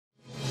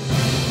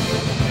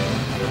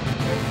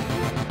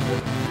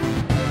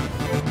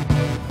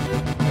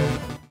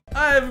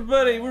Hi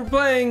everybody, we're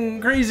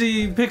playing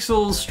Crazy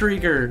Pixel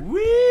Streaker.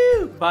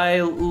 Woo! By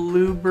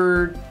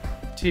Lubertirum.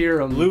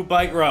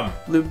 Lubite Rum.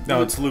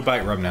 No, it's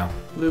Lubite Rum now.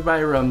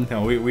 Lubite Rum.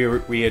 No,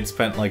 we had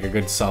spent like a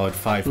good solid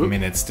 5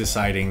 minutes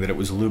deciding that it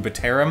was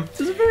Lubitarum. It's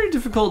a very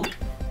difficult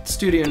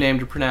studio name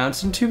to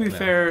pronounce, and to be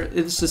fair,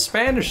 it's a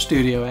Spanish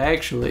studio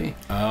actually.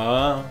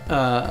 But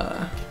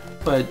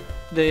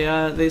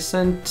they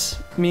sent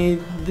me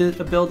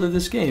a build of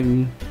this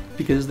game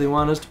because they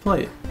want us to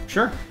play it.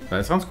 Sure,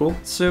 that sounds cool.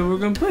 So we're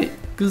gonna play it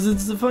because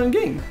it's a fun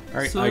game. All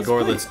right, so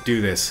Igor, let's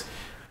do this.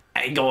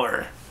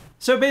 Igor.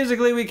 So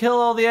basically, we kill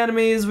all the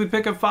enemies, we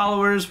pick up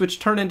followers, which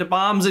turn into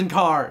bombs and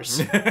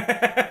cars.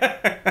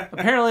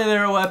 Apparently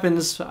there are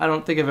weapons. I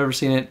don't think I've ever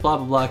seen it. Blah,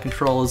 blah, blah.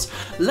 Controls.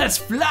 Let's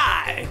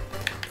fly!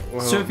 Whoa,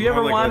 so if you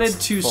ever wanted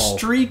to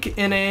streak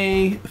in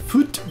a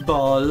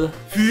football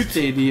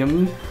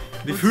stadium...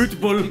 The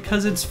football.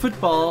 Because it's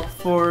football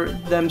for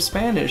them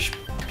Spanish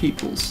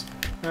peoples.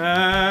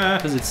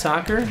 Because it's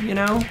soccer, you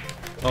know?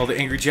 Oh, the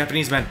angry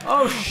Japanese men.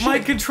 Oh, shit. My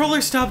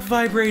controller stopped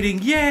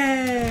vibrating.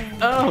 Yay!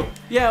 Oh,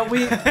 yeah,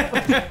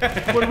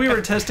 when we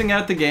were testing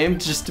out the game,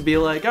 just to be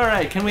like, all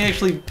right, can we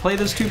actually play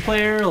this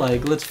 2-player?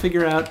 Like, let's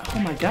figure out, oh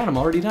my god, I'm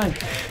already done.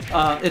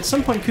 At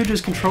some point,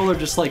 Kuja's controller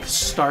just, like,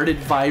 started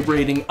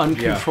vibrating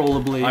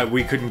uncontrollably. Yeah.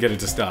 We couldn't get it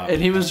to stop.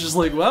 And he was just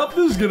like, well,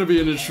 this is gonna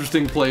be an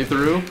interesting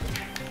playthrough.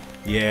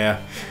 Yeah.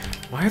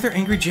 Why are there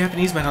angry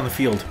Japanese men on the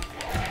field?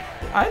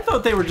 I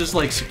thought they were just,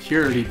 like,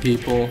 security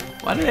people.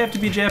 Why do they have to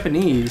be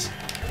Japanese?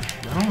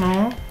 I don't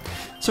know.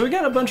 So we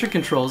got a bunch of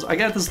controls. I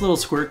got this little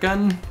squirt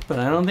gun, but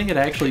I don't think it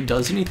actually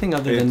does anything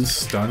other than... It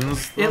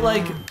stuns them? It,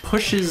 like,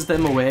 pushes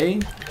them away.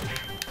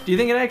 Do you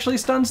think it actually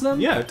stuns them?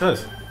 Yeah, it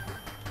does.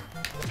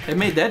 It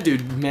made that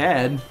dude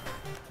mad.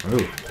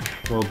 Ooh.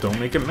 Well, don't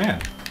make him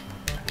mad.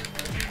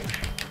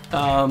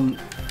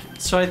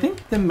 So I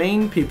think the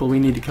main people we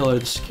need to kill are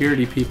the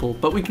security people,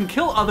 but we can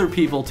kill other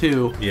people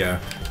too. Yeah.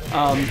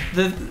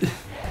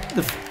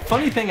 The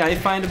funny thing I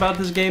find about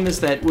this game is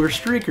that we're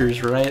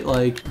streakers, right?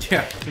 Like,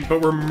 yeah,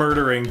 but we're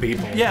murdering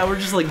people. Yeah, we're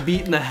just like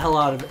beating the hell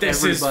out of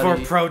this everybody. This is for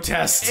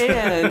protest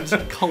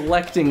and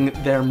collecting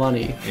their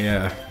money.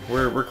 Yeah,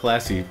 we're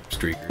classy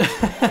streakers.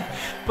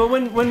 But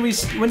when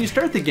you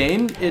start the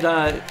game,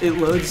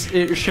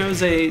 it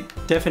shows a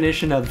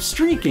definition of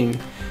streaking,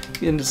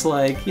 and it's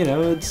like, you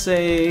know, it's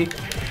a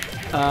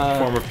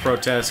form of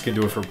protest, can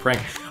do it for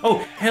prank. Oh,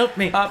 help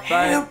me!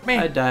 Help me!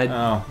 I died.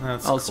 Oh,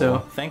 that's also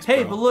cool. Thanks,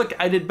 hey, bro. but look,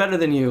 I did better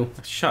than you.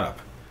 Shut up.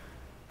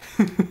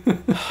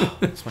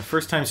 It's my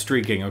first time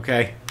streaking,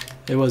 okay?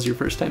 It was your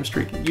first time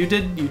streaking. You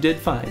did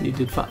fine. You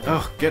did fine.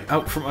 Oh, get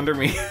out from under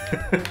me.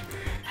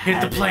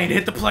 Hit the plane,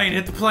 hit the plane,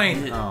 hit the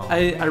plane! Oh.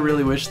 I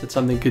really wish that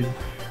something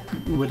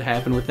would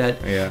happen with that.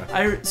 Yeah.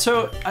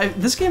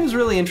 This game is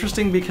really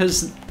interesting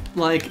because,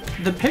 like,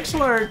 the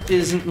pixel art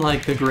isn't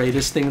like the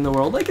greatest thing in the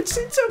world. Like, it's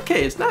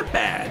okay, it's not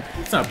bad.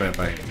 It's not bad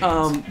by any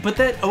means. But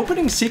that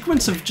opening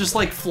sequence of just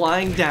like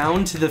flying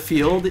down to the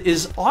field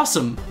is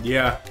awesome.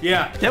 Yeah,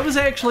 yeah. That was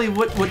actually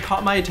what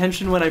caught my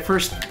attention when I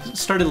first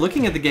started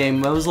looking at the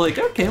game. I was like,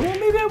 okay, well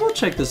maybe I will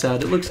check this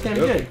out. It looks kind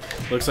of good.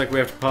 Looks like we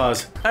have to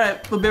pause. All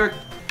right, we'll be right.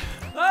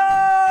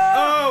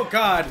 Oh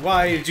God!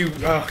 Why did you?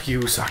 Oh,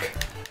 you suck.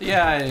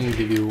 Yeah, I didn't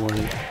give you a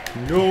warning.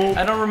 No.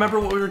 I don't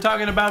remember what we were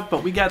talking about,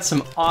 but we got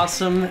some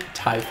awesome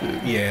Thai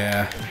food.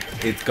 Yeah,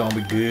 it's gonna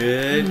be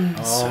good.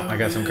 I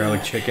got some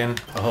garlic chicken.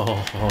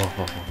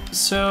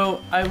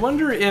 So I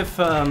wonder if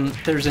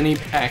there's any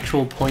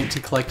actual point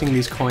to collecting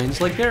these coins.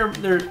 Like oh,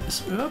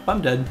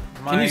 I'm dead.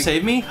 Can you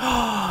save me?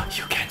 Oh,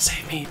 you can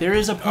save me. There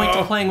is a point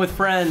to playing with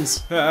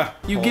friends.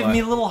 You give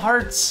me little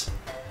hearts.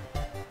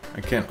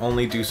 I can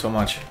only do so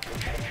much.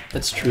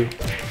 That's true.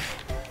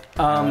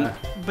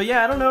 But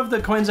yeah, I don't know if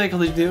the coins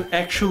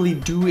actually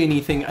do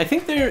anything. I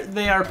think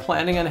they are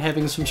planning on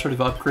having some sort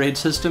of upgrade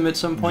system at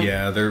some point.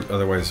 Yeah,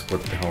 otherwise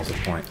what the hell's the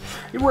point?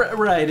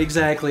 Right,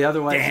 exactly.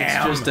 Otherwise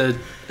it's just a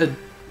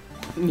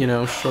you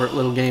know, short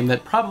little game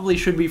that probably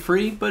should be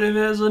free, but if it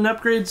has an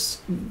upgrade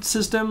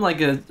system,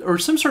 like or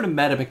some sort of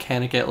meta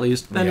mechanic at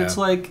least, then it's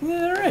like,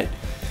 yeah, all right.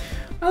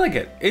 I like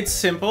it. It's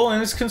simple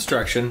and it's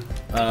construction.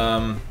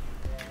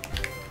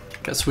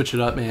 Gotta switch it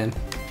up, man.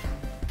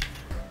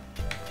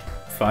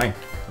 Fine.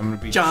 I'm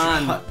gonna be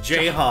John.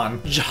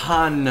 Jehan.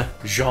 Jean.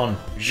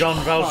 Jean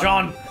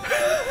Valjean.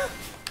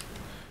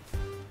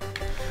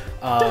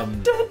 I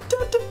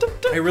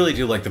really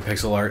do like the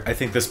pixel art. I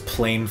think this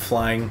plane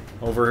flying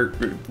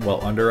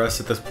under us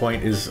at this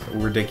point is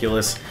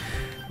ridiculous.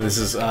 This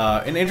is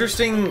an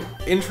interesting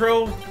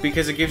intro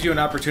because it gives you an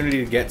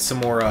opportunity to get some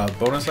more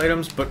bonus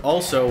items, but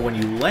also when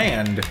you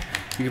land,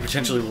 you can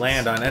potentially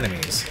land on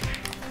enemies.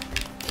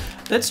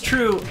 That's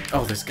true.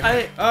 Oh, this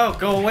guy. Oh,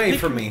 go away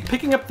from me.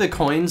 Picking up the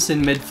coins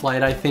in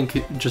mid-flight, I think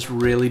it just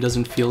really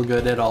doesn't feel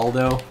good at all,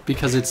 though,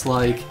 because it's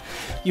like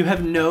you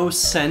have no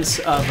sense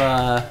of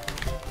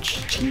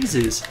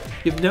Jesus.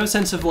 You have no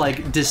sense of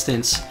like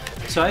distance.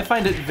 So I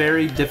find it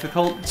very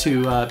difficult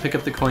to pick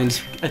up the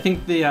coins. I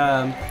think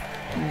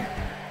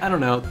I don't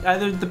know,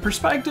 either the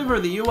perspective or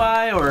the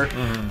UI or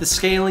the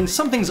scaling,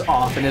 something's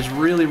off, and it's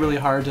really, really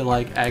hard to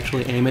like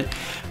actually aim it.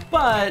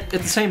 But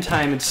at the same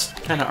time, it's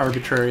kind of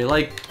arbitrary.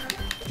 Like,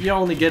 you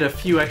only get a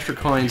few extra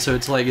coins, so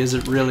it's like, is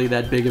it really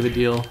that big of a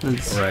deal?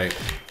 It's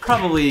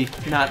probably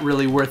not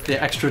really worth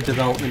the extra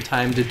development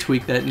time to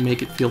tweak that and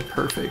make it feel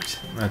perfect.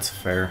 That's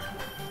fair.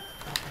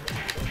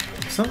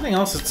 Something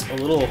else that's a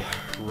little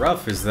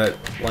rough is that,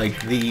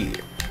 like, I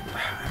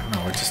don't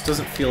know, it just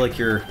doesn't feel like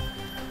you're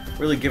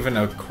really given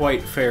a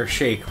quite fair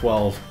shake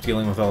while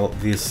dealing with all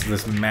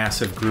this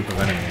massive group of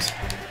enemies.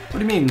 What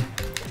do you mean?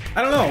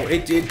 I don't know,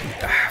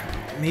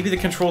 maybe the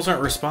controls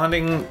aren't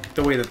responding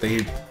the way that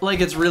they...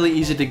 Like, it's really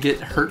easy to get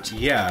hurt?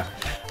 Yeah.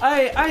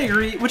 I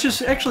agree, which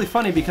is actually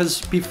funny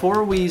because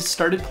before we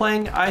started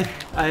playing, I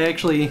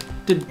actually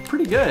did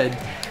pretty good.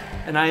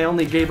 And I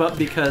only gave up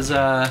because,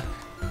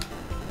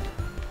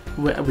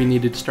 we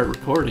needed to start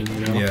recording, you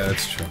know? Yeah,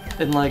 that's true.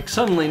 And, like,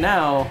 suddenly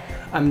now,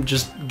 I'm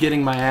just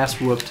getting my ass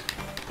whooped.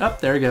 Oh,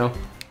 there we go.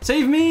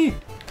 Save me!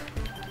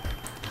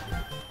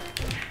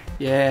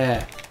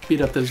 Yeah,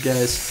 beat up those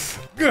guys.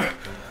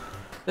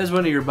 That's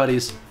one of your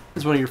buddies.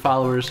 That's one of your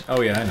followers.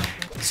 Oh yeah, I know.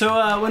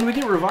 So when we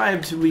get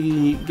revived,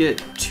 we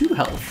get 2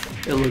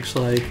 health, it looks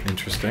like.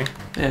 Interesting.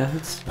 Yeah,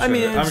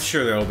 I'm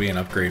sure there'll be an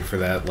upgrade for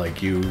that. Like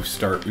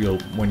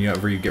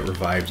whenever you get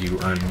revived, you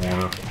earn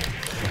more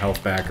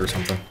health back or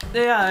something.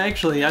 Yeah,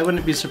 actually, I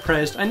wouldn't be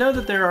surprised. I know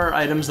that there are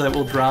items that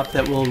will drop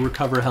that will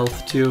recover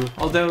health too,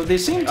 although they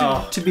seem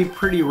to be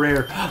pretty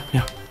rare.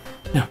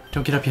 No,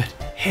 don't get up yet.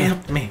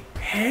 Help me,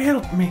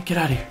 help me. Get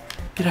out of here,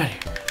 get out of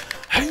here.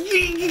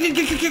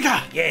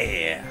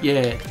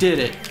 Yeah, did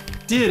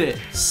it.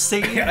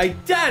 Saved. I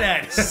did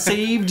it.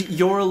 Saved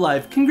your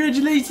life.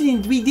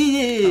 Congratulations, we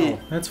did it. Oh,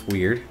 that's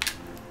weird.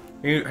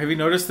 Have you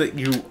noticed that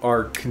you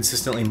are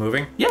consistently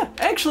moving? Yeah,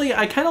 actually,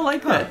 I kind of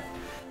like that.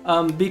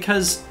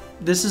 Because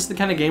this is the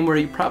kind of game where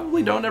you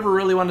probably don't ever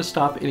really want to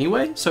stop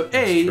anyway. So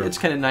A, it's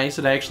kind of nice.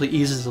 It actually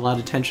eases a lot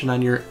of tension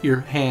on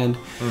your hand.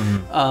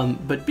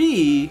 But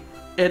B,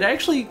 it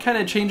actually kind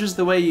of changes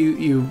the way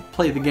you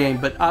play the game.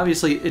 But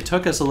obviously, it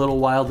took us a little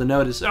while to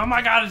notice, oh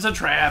my god, it's a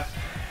trap.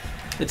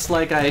 It's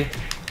like I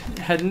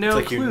had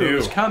no clue it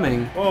was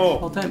coming the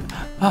whole time.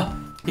 Oh,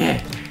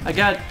 yeah. I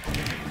got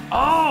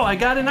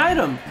an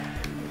item.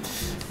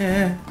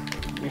 Yeah.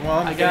 Well,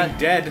 I got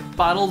dead.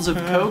 Bottles of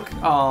Coke.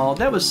 Oh,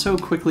 that was so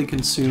quickly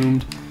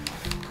consumed.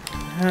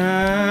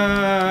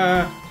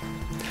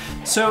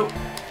 So,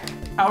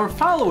 our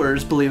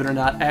followers, believe it or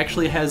not,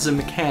 actually has a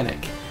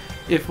mechanic.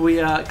 If we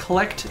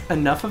collect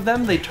enough of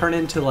them, they turn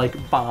into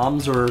like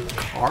bombs or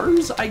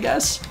cars, I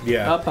guess.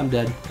 Yeah. Oh, I'm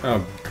dead.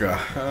 Oh god.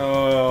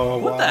 Oh.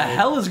 What the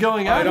hell is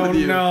going on with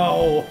you? I don't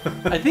know.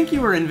 I think you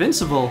were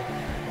invincible.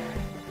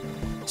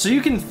 So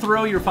you can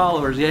throw your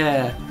followers.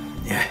 Yeah.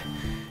 Yeah.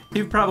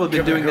 You've probably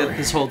been doing that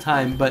this whole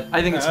time, but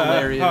I think it's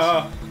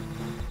hilarious.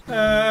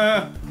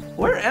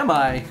 Where am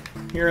I?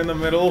 You're in the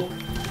middle.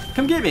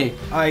 Come get me.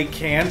 I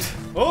can't.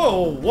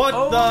 Oh, what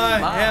the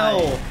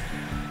hell?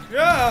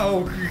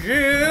 Oh,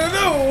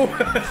 no!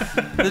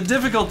 The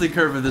difficulty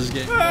curve of this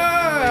game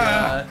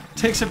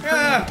takes a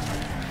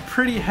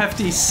pretty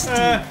hefty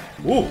steep.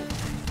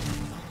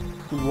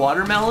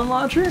 Watermelon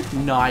launcher?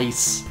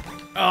 Nice.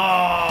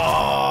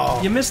 Oh!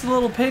 You missed the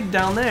little pig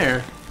down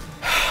there.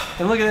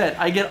 And look at that,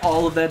 I get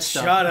all of that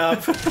stuff. Shut up.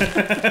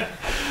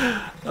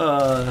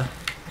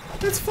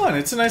 It's fun.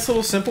 It's a nice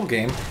little simple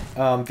game.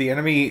 The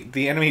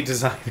enemy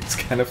design is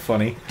kind of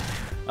funny.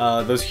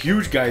 Those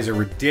huge guys are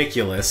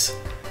ridiculous.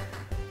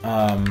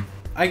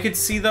 I could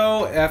see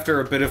though,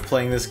 after a bit of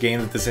playing this game,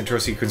 that this intro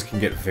sequence can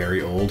get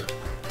very old.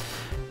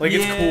 Like,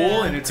 it's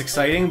cool and it's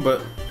exciting,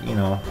 but, you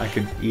know, I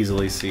could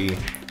easily see...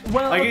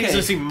 Well, I could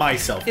easily see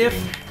myself getting...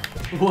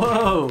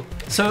 Whoa!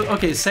 So,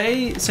 okay,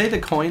 say the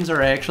coins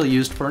are actually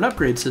used for an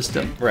upgrade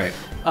system. Right.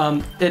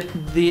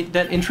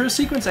 That intro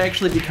sequence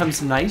actually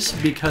becomes nice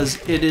because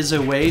it is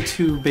a way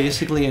to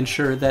basically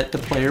ensure that the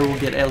player will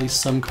get at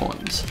least some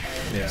coins.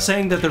 Yeah.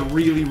 Saying that they're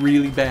really,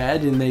 really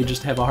bad and they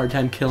just have a hard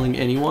time killing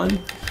anyone.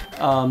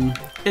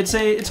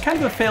 It's kind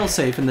of a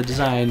failsafe in the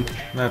design.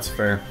 That's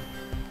fair.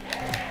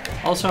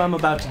 Also, I'm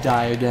about to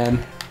die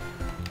again.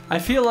 I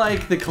feel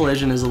like the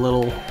collision is a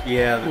little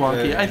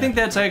wonky. I think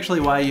that's actually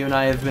why you and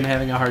I have been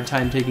having a hard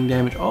time taking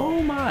damage.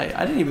 Oh my,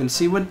 I didn't even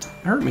see what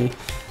hurt me.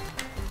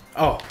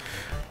 Oh.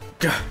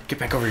 Get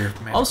back over here.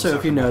 Also,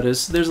 if you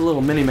notice, there's a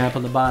little mini-map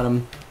on the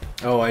bottom.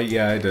 Oh,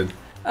 yeah, I did.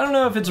 I don't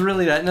know if it's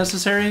really that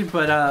necessary,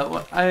 but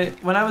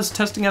when I was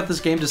testing out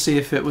this game to see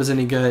if it was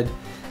any good,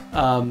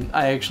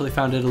 I actually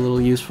found it a little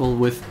useful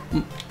with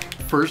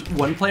first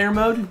one-player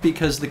mode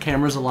because the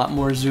camera's a lot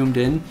more zoomed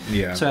in.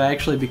 Yeah. So it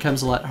actually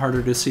becomes a lot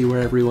harder to see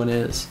where everyone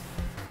is.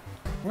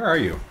 Where are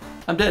you?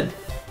 I'm dead.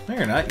 No,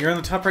 you're not. You're in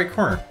the top right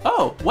corner.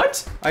 Oh,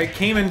 what? I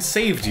came and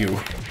saved you.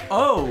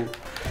 Oh,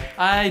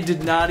 I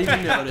did not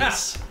even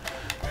notice.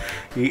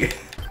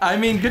 I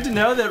mean, good to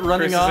know that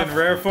running off... Chris is in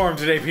rare form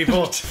today,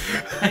 people.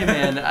 Hey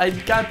man, I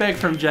got back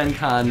from Gen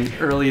Con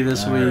early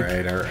this week.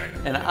 Alright.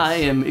 And I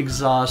am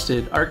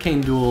exhausted.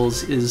 Arcane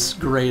Duels is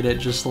great at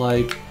just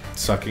like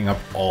sucking up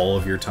all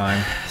of your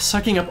time.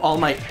 Sucking up all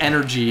my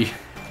energy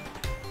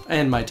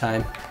and my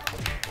time.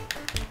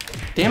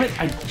 Damn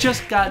it, I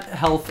just got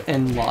health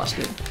and lost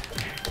it.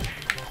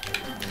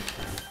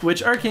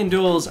 Which, Arcane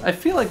Duels, I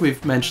feel like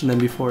we've mentioned them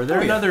before.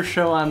 They're another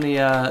show on the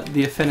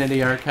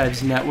Affinity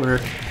Archives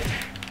network,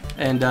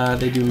 and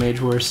they do Mage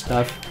Wars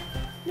stuff.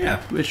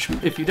 Yeah. Which,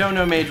 if you don't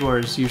know Mage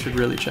Wars, you should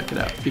really check it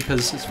out,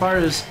 because as far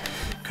as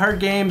card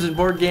games and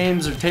board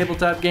games or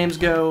tabletop games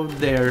go,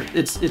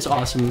 it's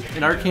awesome.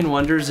 And Arcane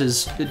Wonders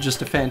is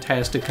just a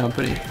fantastic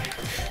company.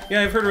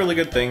 Yeah, I've heard really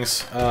good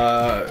things.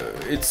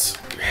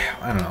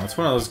 I don't know, it's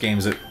one of those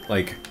games that,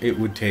 like, it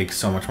would take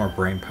so much more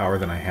brain power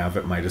than I have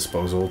at my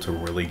disposal to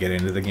really get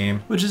into the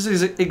game. Which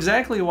is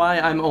exactly why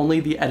I'm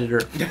only the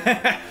editor.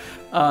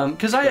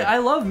 Because I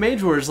love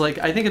Mage Wars, like,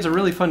 I think it's a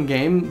really fun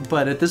game,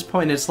 but at this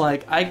point it's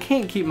like, I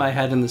can't keep my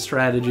head in the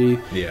strategy.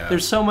 Yeah.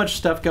 There's so much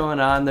stuff going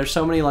on, there's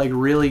so many, like,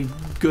 really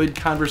good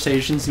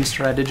conversations and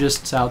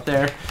strategists out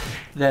there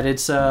that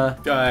it's,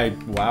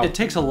 wow. It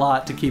takes a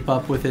lot to keep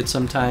up with it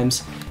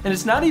sometimes. And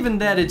it's not even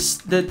that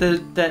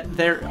that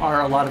there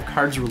are a lot of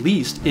cards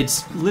released,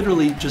 it's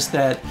literally just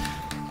that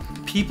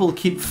people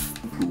keep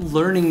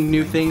learning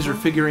new things or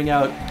figuring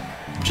out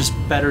just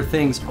better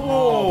things.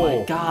 Oh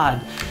my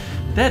god.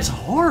 That's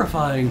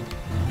horrifying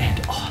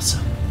and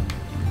awesome.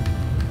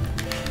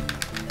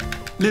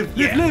 Live,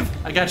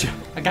 live! I got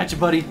you,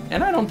 buddy.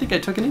 And I don't think I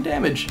took any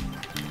damage.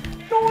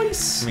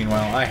 Nice!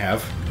 Meanwhile, I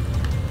have.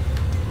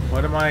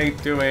 What am I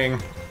doing?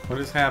 What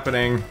is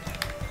happening?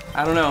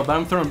 I don't know, but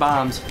I'm throwing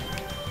bombs.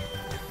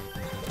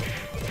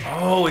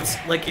 Oh, it's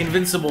like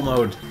invincible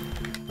mode.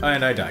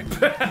 And I died.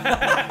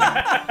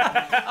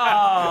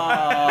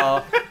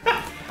 Oh.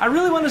 I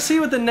really want to see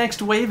what the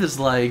next wave is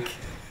like.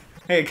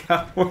 Hey,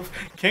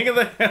 King of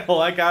the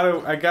Hill, I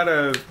got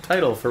a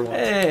title for once.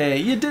 Hey,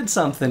 you did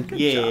something. Good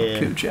job,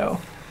 Cujo.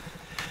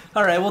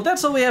 All right, well,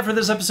 that's all we have for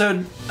this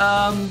episode.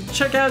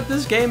 Check out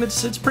this game.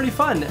 It's pretty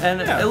fun,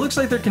 and it looks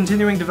like they're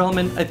continuing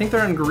development. I think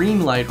they're on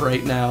green light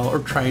right now, or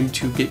trying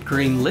to get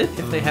green lit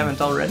if they haven't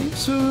already.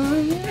 So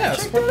yeah,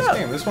 support this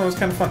game. This one was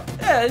kind of fun.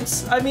 Yeah,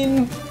 I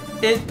mean,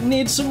 it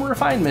needs some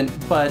refinement,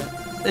 but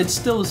it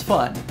still is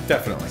fun.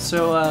 Definitely.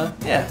 So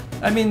yeah,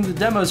 I mean, the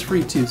demo's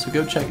free too, so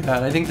go check it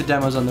out. I think the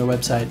demo's on their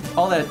website.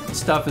 All that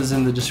stuff is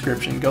in the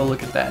description. Go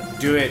look at that.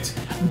 Do it.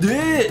 Do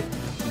it.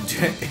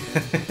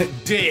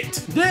 Do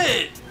it. Do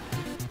it.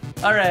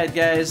 All right,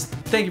 guys.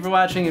 Thank you for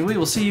watching, and we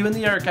will see you in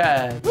the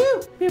archive.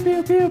 Woo! Pew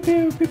pew pew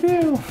pew pew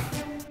pew.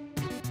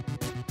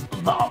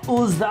 That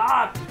was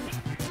that.